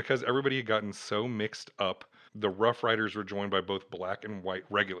charge. And because everybody had gotten so mixed up, the Rough Riders were joined by both black and white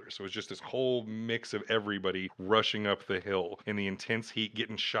regulars. So it was just this whole mix of everybody rushing up the hill in the intense heat,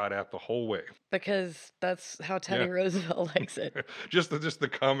 getting shot at the whole way. Because that's how Teddy Roosevelt likes it. just the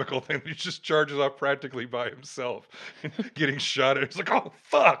comical thing. He just charges off practically by himself, getting shot at. It's like, oh,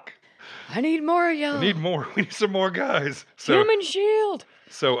 fuck. I need more of y'all. I need more. We need some more guys. So, Human shield.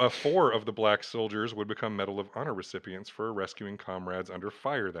 So 4 of the black soldiers would become Medal of Honor recipients for rescuing comrades under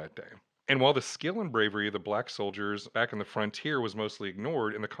fire that day. And while the skill and bravery of the black soldiers back in the frontier was mostly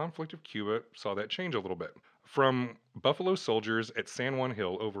ignored, in the conflict of Cuba saw that change a little bit. From Buffalo Soldiers at San Juan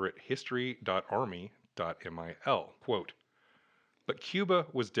Hill over at history.army.mil, quote, "But Cuba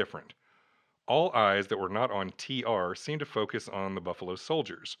was different. All eyes that were not on TR seemed to focus on the Buffalo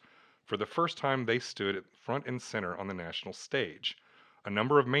Soldiers. For the first time, they stood at front and center on the national stage. A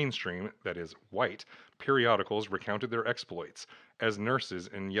number of mainstream, that is, white, periodicals recounted their exploits as nurses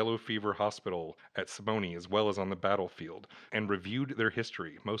in Yellow Fever Hospital at Simone as well as on the battlefield, and reviewed their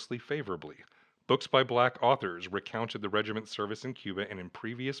history, mostly favorably. Books by black authors recounted the regiment's service in Cuba and in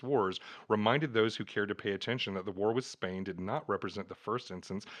previous wars, reminded those who cared to pay attention that the war with Spain did not represent the first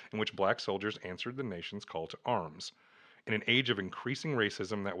instance in which black soldiers answered the nation's call to arms. In an age of increasing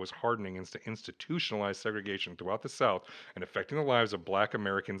racism that was hardening into institutionalized segregation throughout the South and affecting the lives of black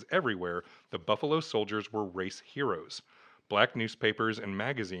Americans everywhere, the Buffalo Soldiers were race heroes. Black newspapers and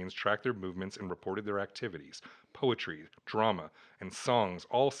magazines tracked their movements and reported their activities. Poetry, drama, and songs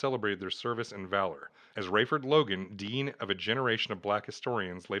all celebrated their service and valor. As Rayford Logan, dean of a generation of black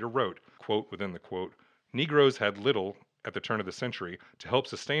historians, later wrote, quote within the quote, "Negroes had little at the turn of the century, to help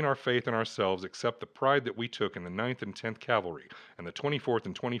sustain our faith in ourselves except the pride that we took in the 9th and 10th Cavalry and the 24th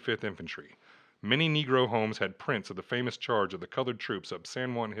and 25th Infantry. Many Negro homes had prints of the famous charge of the colored troops up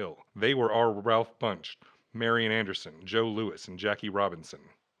San Juan Hill. They were our Ralph Bunche, Marion Anderson, Joe Louis, and Jackie Robinson."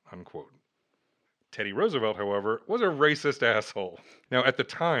 Unquote. Teddy Roosevelt, however, was a racist asshole. Now, at the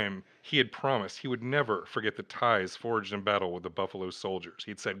time, he had promised he would never forget the ties forged in battle with the Buffalo Soldiers.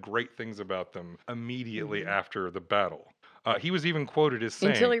 He'd said great things about them immediately after the battle. He was even quoted as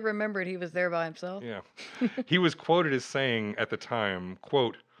saying... Until he remembered he was there by himself. Yeah. He was quoted as saying at the time,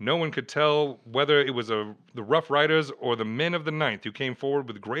 quote, "No one could tell whether it was the Rough Riders or the men of the Ninth who came forward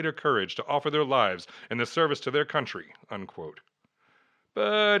with greater courage to offer their lives in the service to their country," unquote.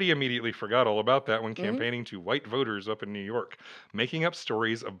 But he immediately forgot all about that when campaigning to white voters up in New York, making up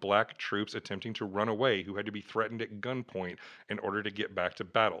stories of black troops attempting to run away who had to be threatened at gunpoint in order to get back to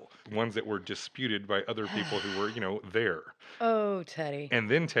battle, ones that were disputed by other people who were, there. Oh, Teddy. And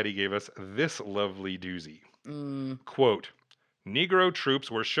then Teddy gave us this lovely doozy. Mm. Quote, "Negro troops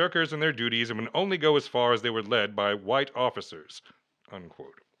were shirkers in their duties and would only go as far as they were led by white officers,"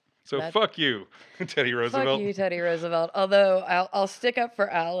 unquote. So fuck you, Teddy Roosevelt. Fuck you, Teddy Roosevelt. Although I'll stick up for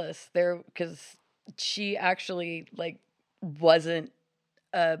Alice there because she actually wasn't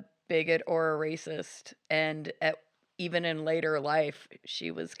a bigot or a racist, and even in later life she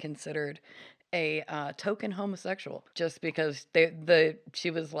was considered a token homosexual just because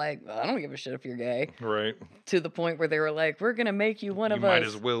she was like, "I don't give a shit if you're gay," right? To the point where they were like, "We're gonna make you one of us." You might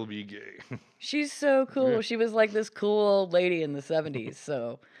as well be gay. She's so cool. Yeah. She was like this cool old lady in the 70s.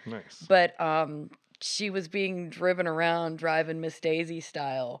 So nice. But she was being driven around driving Miss Daisy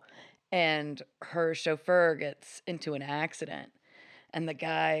style, and her chauffeur gets into an accident. And the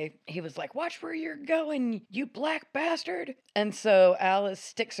guy, he was like, "Watch where you're going, you black bastard." And so Alice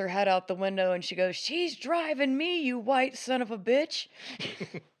sticks her head out the window and she goes, "She's driving me, you white son of a bitch."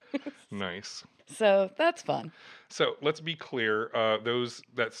 Nice. So that's fun. So let's be clear.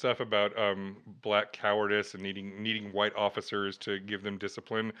 That stuff about black cowardice and needing white officers to give them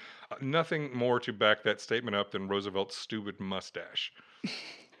discipline, nothing more to back that statement up than Roosevelt's stupid mustache.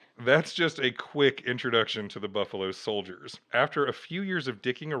 That's just a quick introduction to the Buffalo Soldiers. After a few years of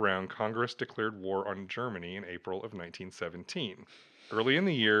dicking around, Congress declared war on Germany in April of 1917. Early in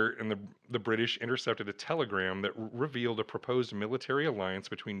the year, the British intercepted a telegram that revealed a proposed military alliance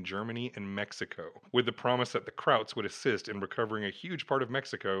between Germany and Mexico, with the promise that the Krauts would assist in recovering a huge part of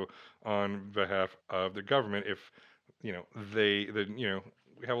Mexico on behalf of the government if, we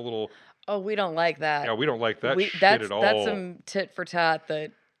have a little... Oh, we don't like that. Yeah, we don't like that shit at all. That's some tit for tat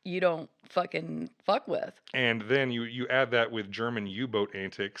that you don't fucking fuck with. And then you add that with German U-boat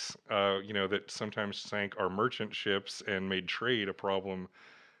antics, that sometimes sank our merchant ships and made trade a problem.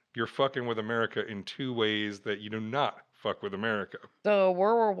 You're fucking with America in two ways that you do not fuck with America. So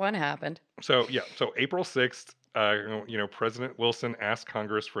World War I happened. So April 6th, President Wilson asked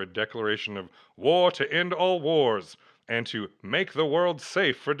Congress for a declaration of war to end all wars and to make the world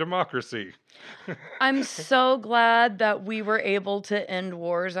safe for democracy. I'm so glad that we were able to end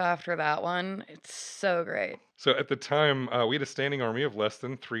wars after that one. It's so great. So at the time, we had a standing army of less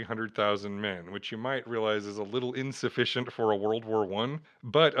than 300,000 men, which you might realize is a little insufficient for a World War I.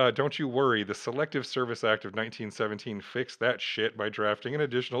 But don't you worry, the Selective Service Act of 1917 fixed that shit by drafting an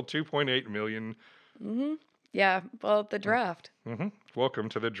additional 2.8 million. Mm-hmm. Yeah, well, the draft. Mm-hmm. Welcome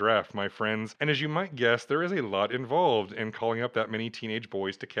to the draft, my friends. And as you might guess, there is a lot involved in calling up that many teenage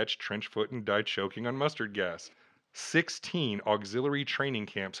boys to catch trench foot and die choking on mustard gas. 16 auxiliary training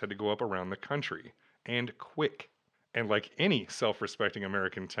camps had to go up around the country. And quick. And like any self-respecting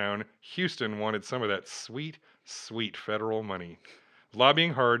American town, Houston wanted some of that sweet, sweet federal money.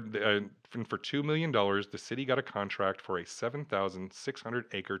 Lobbying hard, for $2 million, the city got a contract for a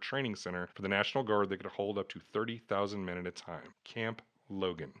 7,600-acre training center for the National Guard that could hold up to 30,000 men at a time. Camp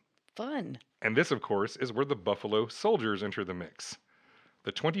Logan. Fun. And this, of course, is where the Buffalo Soldiers enter the mix.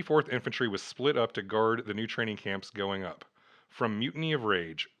 The 24th Infantry was split up to guard the new training camps going up. From Mutiny of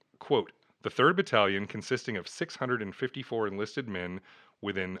Rage, quote, "The 3rd Battalion, consisting of 654 enlisted men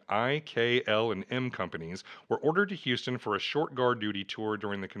within I, K, L, and M companies, were ordered to Houston for a short guard duty tour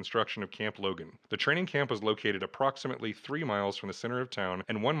during the construction of Camp Logan. The training camp was located approximately 3 miles from the center of town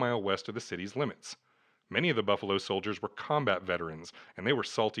and 1 mile west of the city's limits. Many of the Buffalo Soldiers were combat veterans, and they were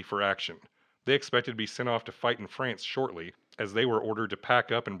salty for action. They expected to be sent off to fight in France shortly, as they were ordered to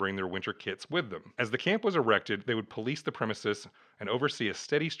pack up and bring their winter kits with them. As the camp was erected, they would police the premises and oversee a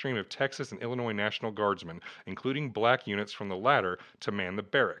steady stream of Texas and Illinois National Guardsmen, including black units from the latter, to man the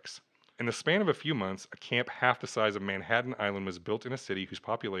barracks. In the span of a few months, a camp half the size of Manhattan Island was built in a city whose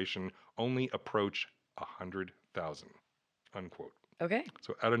population only approached 100,000." Unquote. Okay.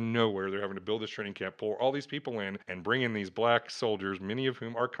 So out of nowhere, they're having to build this training camp, pull all these people in, and bring in these black soldiers, many of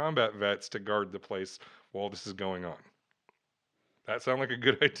whom are combat vets, to guard the place while this is going on. That sound like a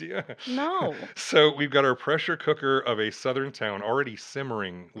good idea? No. So we've got our pressure cooker of a southern town already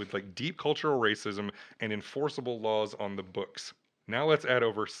simmering with deep cultural racism and enforceable laws on the books. Now let's add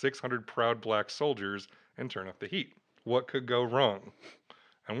over 600 proud black soldiers and turn up the heat. What could go wrong?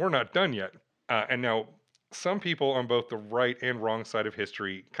 And we're not done yet. And now, some people on both the right and wrong side of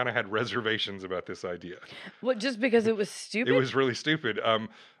history kind of had reservations about this idea. What, just because it was It stupid? was really stupid.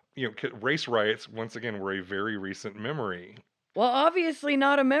 Race riots, once again, were a very recent memory. Well, obviously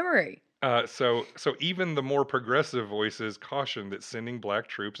not a memory. So even the more progressive voices cautioned that sending black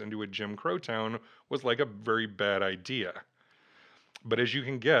troops into a Jim Crow town was like a very bad idea. But as you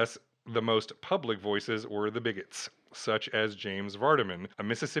can guess, the most public voices were the bigots, such as James Vardaman, a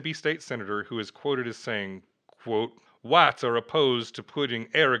Mississippi state senator who is quoted as saying, quote, "Whites are opposed to putting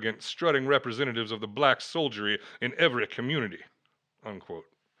arrogant, strutting representatives of the black soldiery in every community," unquote.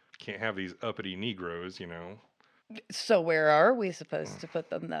 Can't have these uppity Negroes, you know. So where are we supposed to put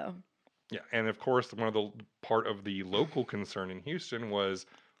them, though? Yeah, and of course, one of the part of the local concern in Houston was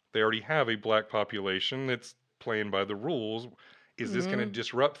they already have a black population that's playing by the rules. Is this going to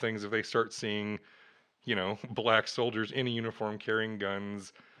disrupt things if they start seeing, black soldiers in a uniform carrying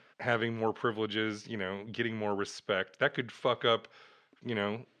guns, having more privileges, getting more respect? That could fuck up, you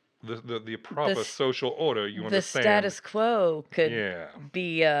know, the proper s- social order. You The understand? status quo could Yeah,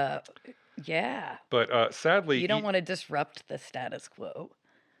 be, yeah. but sadly, You don't want to disrupt the status quo.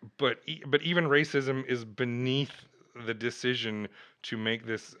 but even racism is beneath the decision to make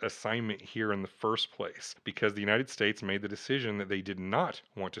this assignment here in the first place, because the United States made the decision that they did not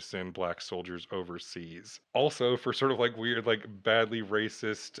want to send black soldiers overseas, also for sort of like weird, like badly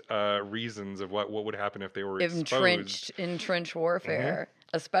racist reasons of what would happen if they were exposed. In trench warfare,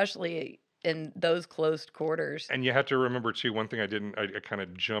 especially in those closed quarters. And you have to remember too, one thing I kind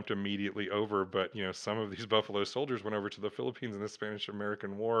of jumped immediately over, but some of these Buffalo soldiers went over to the Philippines in the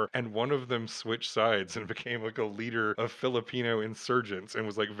Spanish-American War, and one of them switched sides and became like a leader of Filipino insurgents and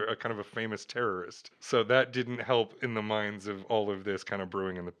was like a kind of a famous terrorist. So that didn't help in the minds of all of this kind of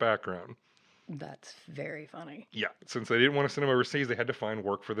brewing in the background. That's very funny. Yeah, since they didn't want to send them overseas, they had to find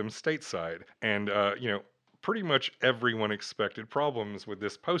work for them stateside. And, pretty much everyone expected problems with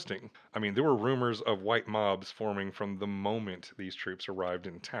this posting. I mean, there were rumors of white mobs forming from the moment these troops arrived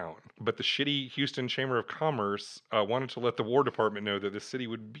in town. But the shitty Houston Chamber of Commerce wanted to let the War Department know that the city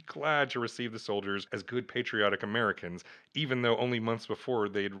would be glad to receive the soldiers as good patriotic Americans, even though only months before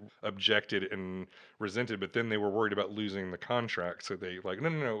they'd objected and resented, but then they were worried about losing the contract. So they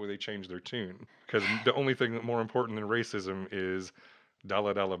no, they changed their tune. Because the only thing more important than racism is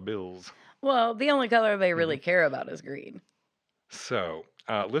dollar bills. Well, the only color they really care about is green. So,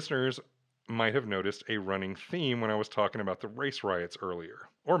 listeners might have noticed a running theme when I was talking about the race riots earlier.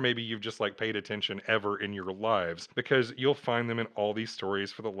 Or maybe you've just paid attention ever in your lives, because you'll find them in all these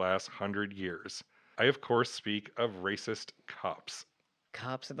stories for the last 100 years. I, of course, speak of racist cops.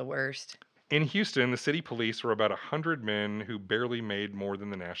 Cops are the worst. In Houston, the city police were about 100 men who barely made more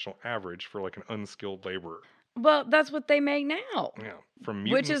than the national average for an unskilled laborer. Well, that's what they make now. Yeah,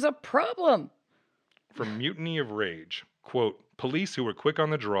 which is a problem. From Mutiny of Rage, quote, "Police who were quick on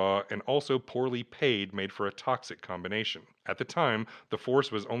the draw and also poorly paid made for a toxic combination. At the time, the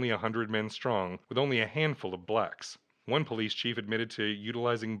force was only 100 men strong, with only a handful of blacks. One police chief admitted to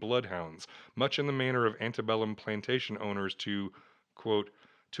utilizing bloodhounds, much in the manner of antebellum plantation owners to, quote,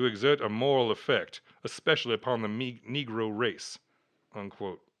 to exert a moral effect, especially upon the Negro race,"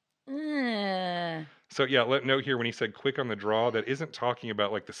 unquote. So yeah, let note here when he said quick on the draw, that isn't talking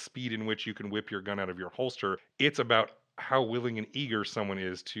about the speed in which you can whip your gun out of your holster. It's about how willing and eager someone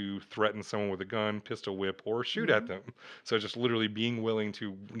is to threaten someone with a gun, pistol whip, or shoot at them. So just literally being willing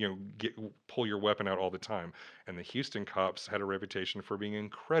to, pull your weapon out all the time. And the Houston cops had a reputation for being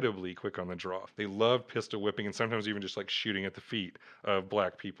incredibly quick on the draw. They loved pistol whipping and sometimes even just shooting at the feet of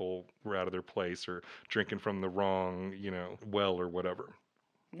black people who were out of their place or drinking from the wrong, well or whatever.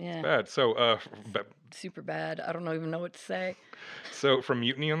 Yeah. It's bad. So, super bad. I don't even know what to say. So, from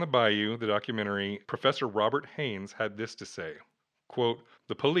Mutiny on the Bayou, the documentary, Professor Robert Haynes had this to say, quote,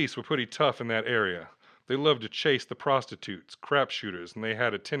 "The police were pretty tough in that area. They loved to chase the prostitutes, crap shooters, and they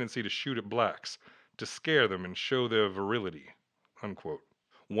had a tendency to shoot at blacks, to scare them and show their virility," unquote.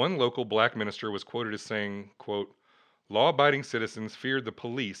 One local black minister was quoted as saying, quote, "Law-abiding citizens feared the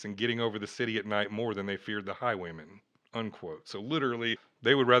police and getting over the city at night more than they feared the highwaymen," unquote. So literally,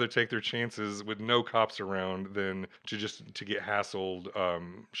 they would rather take their chances with no cops around than to get hassled,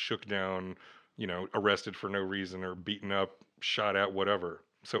 shook down, arrested for no reason or beaten up, shot at, whatever.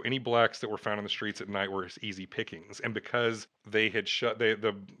 So any blacks that were found on the streets at night were easy pickings. And because they had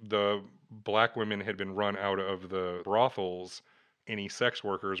the black women had been run out of the brothels, any sex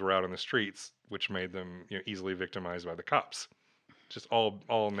workers were out on the streets, which made them easily victimized by the cops. Just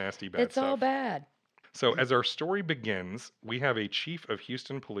all nasty bad It's stuff. all bad. So as our story begins, we have a chief of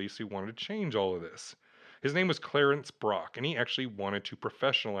Houston police who wanted to change all of this. His name was Clarence Brock, and he actually wanted to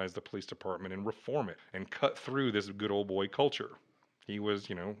professionalize the police department and reform it and cut through this good old boy culture. He was,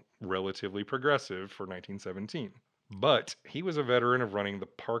 relatively progressive for 1917. But he was a veteran of running the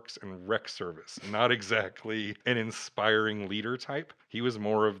Parks and Rec Service, not exactly an inspiring leader type. He was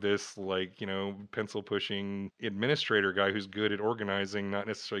more of this, pencil pushing administrator guy who's good at organizing, not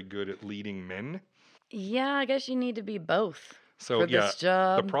necessarily good at leading men. Yeah, I guess you need to be both So, for yeah, this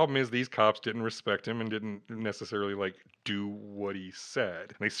job. the problem is these cops didn't respect him and didn't necessarily, do what he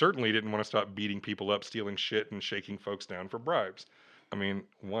said. They certainly didn't want to stop beating people up, stealing shit, and shaking folks down for bribes. I mean,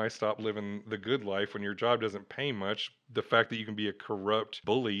 why stop living the good life when your job doesn't pay much? The fact that you can be a corrupt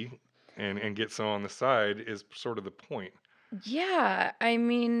bully and get some on the side is sort of the point. Yeah, I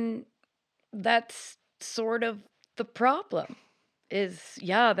mean, that's sort of the problem.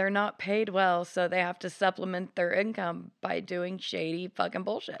 They're not paid well, so they have to supplement their income by doing shady fucking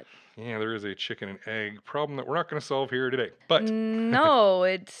bullshit. Yeah, there is a chicken and egg problem that we're not going to solve here today. But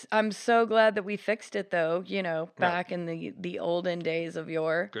no, I'm so glad that we fixed it though, back in the olden days of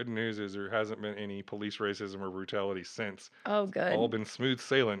yore. Good news is there hasn't been any police racism or brutality since. Oh, good. All been smooth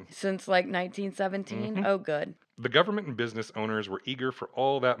sailing. Since 1917? Mm-hmm. Oh, good. The government and business owners were eager for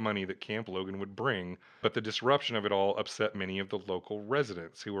all that money that Camp Logan would bring, but the disruption of it all upset many of the local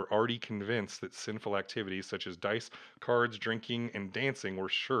residents who were already convinced that sinful activities such as dice, cards, drinking, and dancing were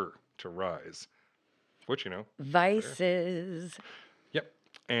sure to rise. Which, vices. Yep.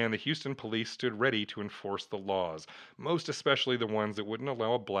 And the Houston police stood ready to enforce the laws, most especially the ones that wouldn't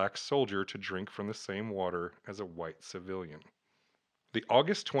allow a black soldier to drink from the same water as a white civilian. The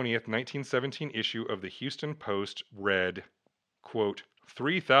August 20th, 1917 issue of the Houston Post read, quote,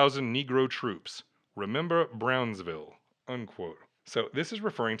 3,000 Negro troops. Remember Brownsville, unquote. So this is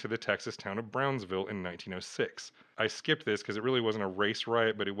referring to the Texas town of Brownsville in 1906. I skipped this because it really wasn't a race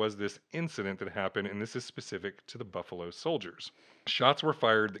riot, but it was this incident that happened, and this is specific to the Buffalo Soldiers. Shots were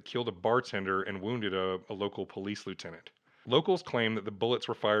fired that killed a bartender and wounded a local police lieutenant. Locals claim that the bullets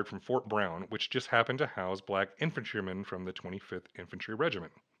were fired from Fort Brown, which just happened to house black infantrymen from the 25th Infantry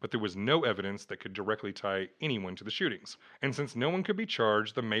Regiment. But there was no evidence that could directly tie anyone to the shootings. And since no one could be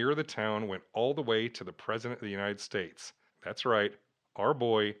charged, the mayor of the town went all the way to the President of the United States. That's right, our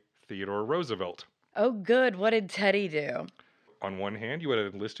boy, Theodore Roosevelt. Oh, good. What did Teddy do? On one hand, you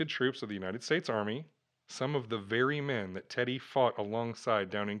had enlisted troops of the United States Army, some of the very men that Teddy fought alongside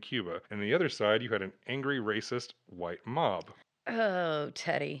down in Cuba. And on the other side, you had an angry, racist white mob. Oh,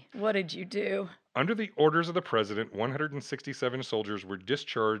 Teddy, what did you do? Under the orders of the president, 167 soldiers were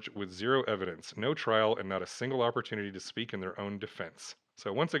discharged with zero evidence, no trial, and not a single opportunity to speak in their own defense.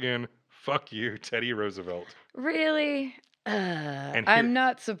 So once again, fuck you, Teddy Roosevelt. Really? I'm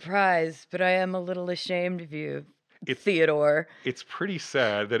not surprised, but I am a little ashamed of you, Theodore. It's pretty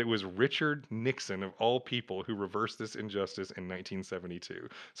sad that it was Richard Nixon, of all people, who reversed this injustice in 1972.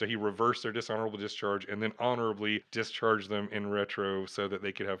 So he reversed their dishonorable discharge and then honorably discharged them in retro so that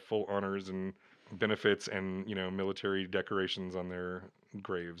they could have full honors and benefits and, military decorations on their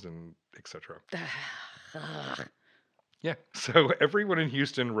graves and etc. Yeah. So everyone in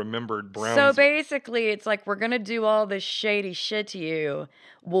Houston remembered Brownsville. So basically, it's like, we're going to do all this shady shit to you.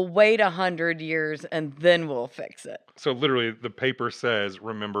 We'll wait 100 years and then we'll fix it. So literally, the paper says,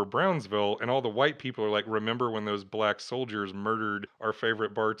 remember Brownsville. And all the white people are like, remember when those black soldiers murdered our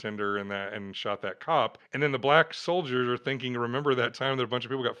favorite bartender and shot that cop. And then the black soldiers are thinking, remember that time that a bunch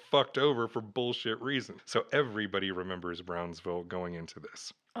of people got fucked over for bullshit reasons. So everybody remembers Brownsville going into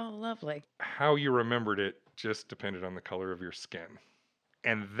this. Oh, lovely. How you remembered it just depended on the color of your skin.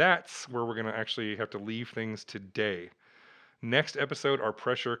 And that's where we're going to actually have to leave things today. Next episode, our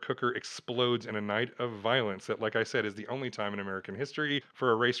pressure cooker explodes in a night of violence that, like I said, is the only time in American history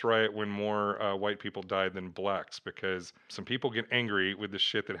for a race riot when more white people died than blacks, because some people get angry with the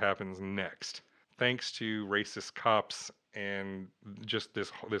shit that happens next. Thanks to racist cops and just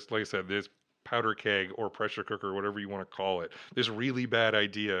this, like I said, this powder keg or pressure cooker, whatever you want to call it. This really bad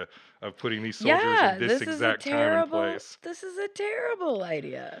idea of putting these soldiers in this exact time and place. This is a terrible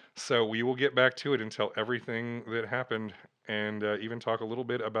idea. So we will get back to it and tell everything that happened and even talk a little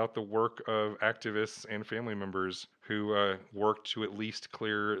bit about the work of activists and family members who worked to at least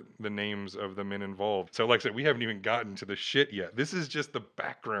clear the names of the men involved. So like I said, we haven't even gotten to the shit yet. This is just the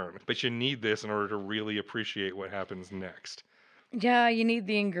background, but you need this in order to really appreciate what happens next. Yeah, you need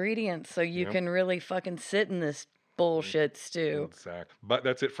the ingredients so you can really fucking sit in this bullshit stew. Exactly. But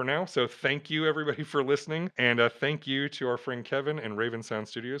that's it for now. So thank you, everybody, for listening. And thank you to our friend Kevin and Raven Sound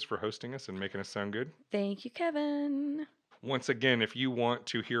Studios for hosting us and making us sound good. Thank you, Kevin. Once again, if you want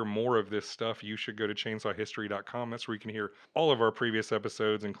to hear more of this stuff, you should go to chainsawhistory.com. That's where you can hear all of our previous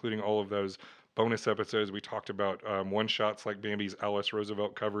episodes, including all of those bonus episodes. We talked about one-shots like Bambi's Alice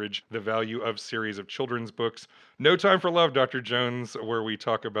Roosevelt coverage, the value of series of children's books, No Time for Love, Dr. Jones, where we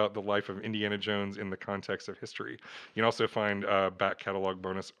talk about the life of Indiana Jones in the context of history. You can also find back catalog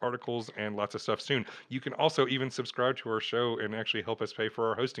bonus articles and lots of stuff soon. You can also even subscribe to our show and actually help us pay for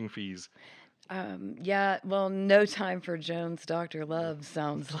our hosting fees. Yeah, well, No Time for Jones, Dr. Love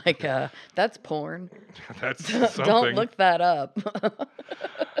sounds like that's porn. That's Don't something. look that up.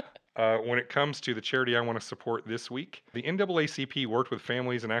 When it comes to the charity I want to support this week, the NAACP worked with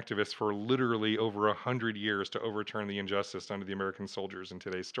families and activists for literally over 100 years to overturn the injustice done to the American soldiers in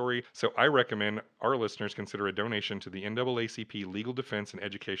today's story. So I recommend our listeners consider a donation to the NAACP Legal Defense and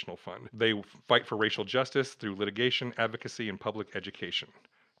Educational Fund. They fight for racial justice through litigation, advocacy, and public education.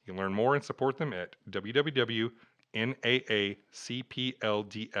 You can learn more and support them at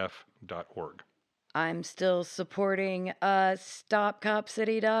www.naacpldf.org. I'm still supporting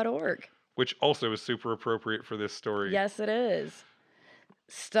stopcopcity.org. Which also is super appropriate for this story. Yes, it is.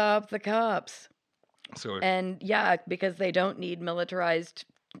 Stop the cops. And yeah, because they don't need militarized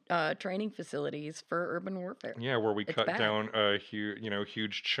training facilities for urban warfare. Yeah, where we cut down a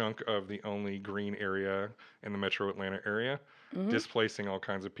huge chunk of the only green area in the metro Atlanta area, displacing all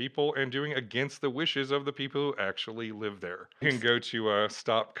kinds of people and doing against the wishes of the people who actually live there. You can go to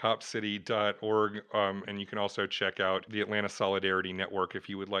stopcopcity.org, and you can also check out the Atlanta Solidarity Network if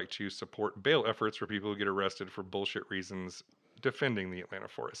you would like to support bail efforts for people who get arrested for bullshit reasons defending the Atlanta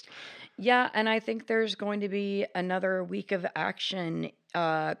forest. Yeah, and I think there's going to be another week of action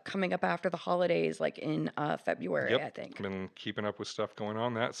coming up after the holidays, like in February, I think. I've been keeping up with stuff going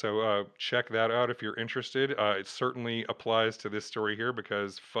on that, so check that out if you're interested. It certainly applies to this story here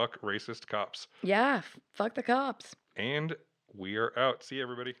because fuck racist cops. Yeah, fuck the cops. And we are out. See you,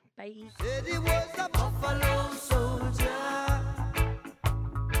 everybody. Bye. Said he was a buffalo soldier.